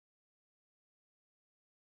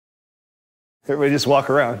Everybody just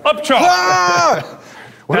walk around. Up chop. Ah!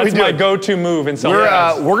 That's my go-to move in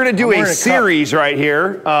self-defense. We're gonna do a series right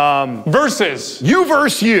here. Versus. You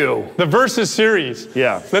versus you. The versus series.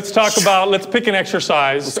 Yeah. Let's talk about, let's pick an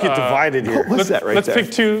exercise. Let's get divided here. What's that right Let's there?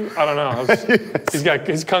 pick two, I don't know.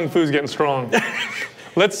 His kung fu's getting strong.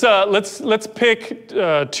 Let's pick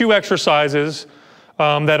two exercises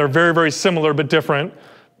that are very, very similar but different.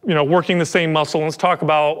 You know, working the same muscle. Let's talk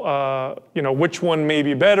about, you know, which one may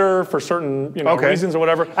be better for certain, you know, reasons or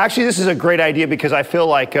whatever. Actually, this is a great idea because I feel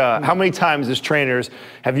like, how many times as trainers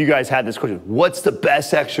have you guys had this question? What's the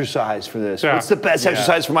best exercise for this? Yeah. What's the best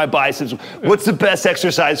exercise for my biceps? What's the best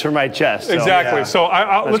exercise for my chest? So, exactly. So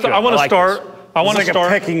I want to start. I want to start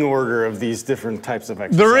a pecking order of these different types of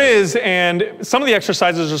exercises. There is, and some of the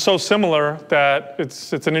exercises are so similar that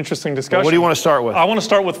it's an interesting discussion. Well, what do you want to start with? I want to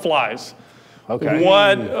start with flies. Okay.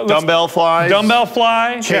 Dumbbell flies? Dumbbell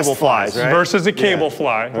fly. Cable flies, right? Versus a cable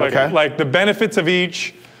fly. Like the benefits of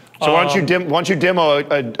each. So why don't you demo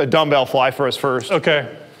a dumbbell fly for us first?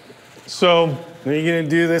 Okay. So. Are you going to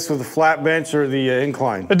do this with the flat bench or the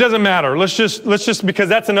incline? It doesn't matter. Let's just because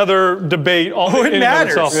that's another debate. It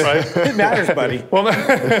matters, itself, right? It matters, buddy. Well,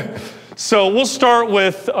 so we'll start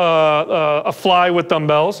with a fly with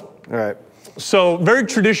dumbbells. All right. So very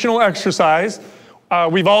traditional exercise.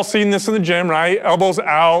 We've all seen this in the gym, right? Elbows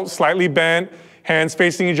out, slightly bent, hands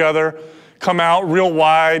facing each other. Come out real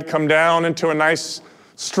wide, come down into a nice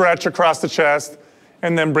stretch across the chest,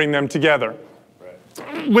 and then bring them together.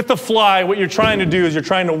 With the fly, what you're trying to do is you're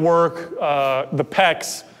trying to work the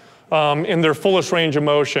pecs in their fullest range of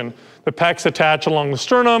motion. The pecs attach along the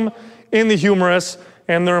sternum, in the humerus,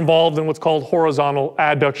 and they're involved in what's called horizontal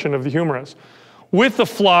adduction of the humerus. With the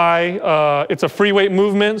fly, it's a free weight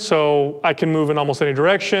movement, so I can move in almost any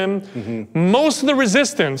direction. Most of the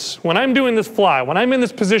resistance, when I'm doing this fly, when I'm in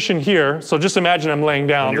this position here, so just imagine I'm laying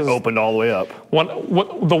down. And you're opened all the way up.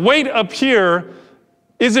 The weight up here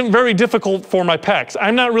isn't very difficult for my pecs.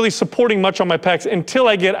 I'm not really supporting much on my pecs until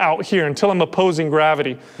I get out here, until I'm opposing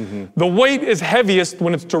gravity. The weight is heaviest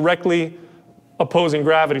when it's directly opposing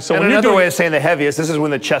gravity. So and another way of saying the heaviest, this is when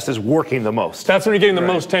the chest is working the most. That's when you're getting the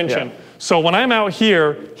most tension. So when I'm out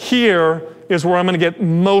here, here is where I'm gonna get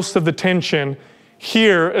most of the tension.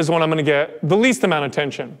 Here is when I'm gonna get the least amount of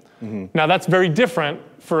tension. Now that's very different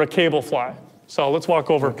for a cable fly. So let's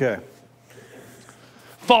walk over. Okay.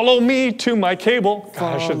 Follow me to my cable.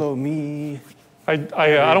 Follow me. I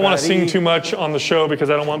don't want to sing too much on the show because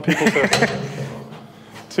I don't want people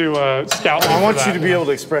to scout me. I want you to be able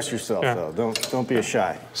to express yourself, though. Don't be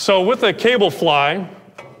shy. So with a cable fly,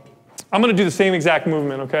 I'm going to do the same exact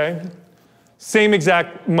movement, okay? Same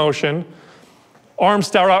exact motion. Arms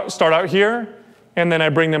start out here, and then I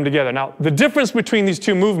bring them together. Now, the difference between these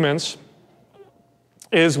two movements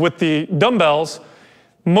is with the dumbbells,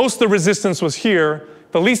 most of the resistance was here,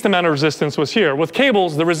 the least amount of resistance was here. With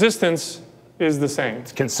cables, the resistance is the same.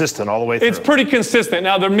 It's consistent all the way through. It's pretty consistent.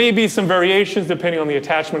 Now, there may be some variations depending on the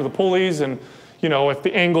attachment of the pulleys and, you know, if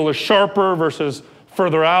the angle is sharper versus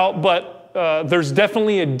further out, but there's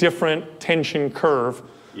definitely a different tension curve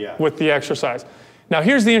with the exercise. Now,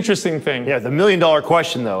 here's the interesting thing. Yeah, the million-dollar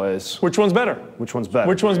question, though, is... Which one's better? Which one's better?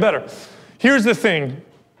 Which one's better? Here's the thing,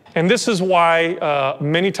 and this is why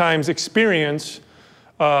many times experience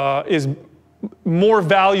is more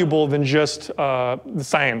valuable than just the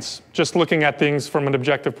science, just looking at things from an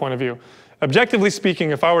objective point of view. Objectively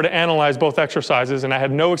speaking, if I were to analyze both exercises and I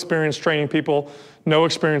had no experience training people, no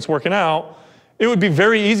experience working out, it would be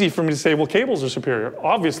very easy for me to say, well, cables are superior,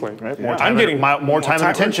 obviously. Right? I'm getting more time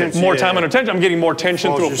and attention. More time and attention. I'm getting more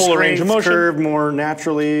tension through a fuller range of motion. Curve more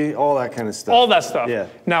naturally, all that kind of stuff. All that stuff. Yeah.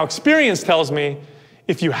 Now, experience tells me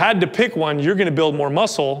if you had to pick one, you're going to build more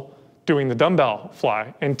muscle doing the dumbbell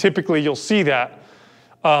fly, and typically you'll see that.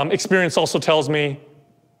 Experience also tells me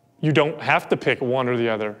you don't have to pick one or the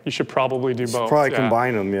other. You should probably do both. Probably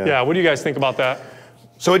combine them, yeah. Yeah, what do you guys think about that?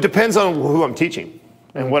 So it depends on who I'm teaching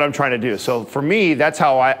and what I'm trying to do. So for me, that's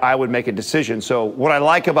how I would make a decision. So what I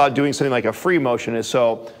like about doing something like a free motion is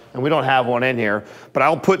and we don't have one in here, but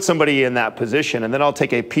I'll put somebody in that position and then I'll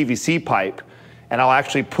take a PVC pipe and I'll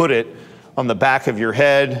actually put it on the back of your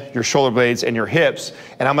head, your shoulder blades, and your hips,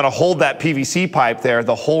 and I'm gonna hold that PVC pipe there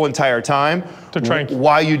the whole entire time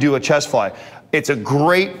while you do a chest fly. It's a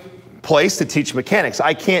great place to teach mechanics.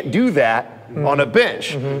 I can't do that on a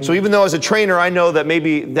bench. So even though as a trainer I know that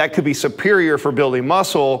maybe that could be superior for building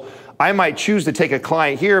muscle, I might choose to take a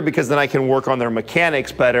client here because then I can work on their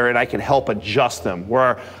mechanics better and I can help adjust them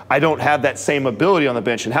where I don't have that same ability on the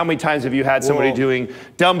bench. And how many times have you had somebody doing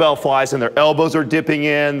dumbbell flies and their elbows are dipping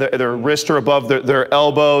in, their wrists are above their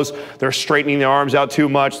elbows, they're straightening their arms out too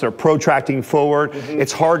much, they're protracting forward.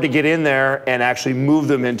 It's hard to get in there and actually move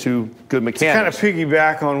them into good mechanics. To kind of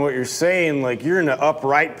piggyback on what you're saying, like you're in an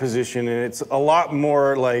upright position and it's a lot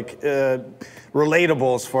more like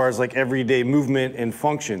relatable as far as like everyday movement and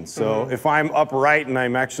function. So if I'm upright and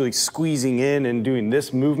I'm actually squeezing in and doing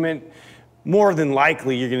this movement, more than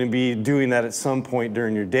likely you're going to be doing that at some point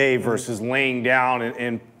during your day versus laying down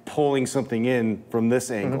and pulling something in from this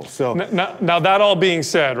angle. So now that all being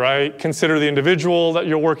said, right, consider the individual that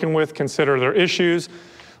you're working with, consider their issues.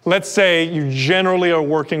 Let's say you generally are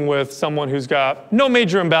working with someone who's got no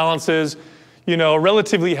major imbalances, you know,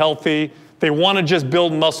 relatively healthy. They want to just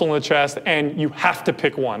build muscle in the chest, and you have to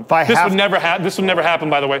pick one. This would never happen,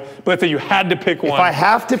 by the way. But let's say you had to pick one. If I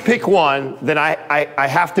have to pick one, then I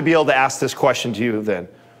have to be able to ask this question to you. Then,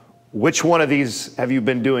 which one of these have you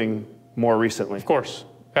been doing more recently? Of course.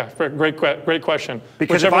 Yeah, great question.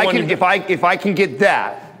 Because if I can get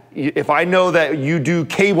that. If I know that you do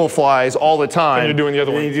cable flies all the time, and you're doing the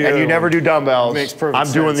other one, and you never do dumbbells, makes perfect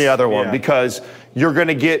I'm doing sense. the other one because you're going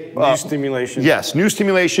to get new stimulation. Yes, new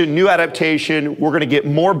stimulation, new adaptation. We're going to get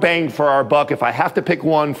more bang for our buck. If I have to pick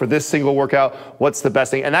one for this single workout, what's the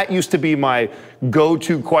best thing? And that used to be my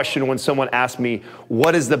go-to question when someone asked me,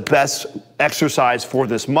 what is the best exercise for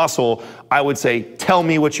this muscle? I would say, tell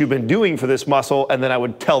me what you've been doing for this muscle, and then I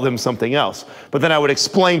would tell them something else. But then I would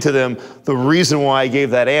explain to them the reason why I gave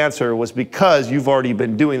that answer was because you've already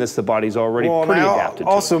been doing this, the body's already pretty adapted to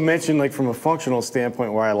it. Also mention, like from a functional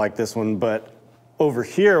standpoint, why I like this one, but over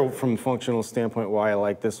here, from a functional standpoint, why I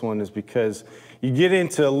like this one is because you get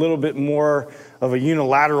into a little bit more of a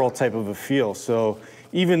unilateral type of a feel. So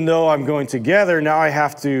even though I'm going together, now I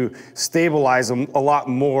have to stabilize them a lot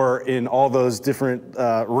more in all those different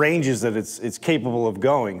ranges that it's capable of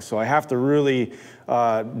going. So I have to really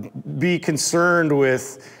be concerned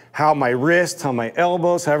with how my wrist, how my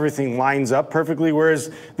elbows, how everything lines up perfectly,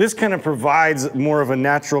 whereas this kind of provides more of a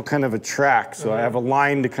natural kind of a track. So I have a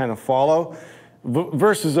line to kind of follow.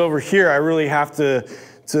 Versus over here, I really have to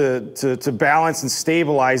balance and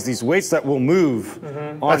stabilize these weights that will move.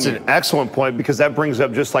 That's an excellent point because that brings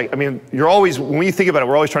up just like, I mean, you're always, when you think about it,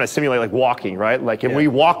 we're always trying to simulate like walking, right? Like if we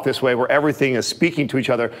walk this way where everything is speaking to each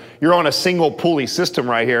other, you're on a single pulley system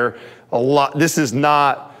right here. This is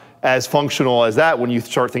not as functional as that when you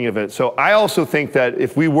start thinking of it. So I also think that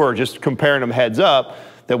if we were just comparing them heads up,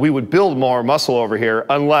 that we would build more muscle over here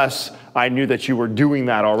unless I knew that you were doing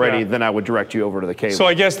that already, then I would direct you over to the cable. So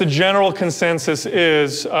I guess the general consensus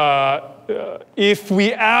is if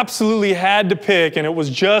we absolutely had to pick and it was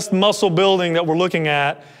just muscle building that we're looking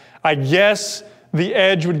at, I guess the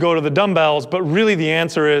edge would go to the dumbbells, but really the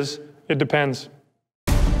answer is it depends.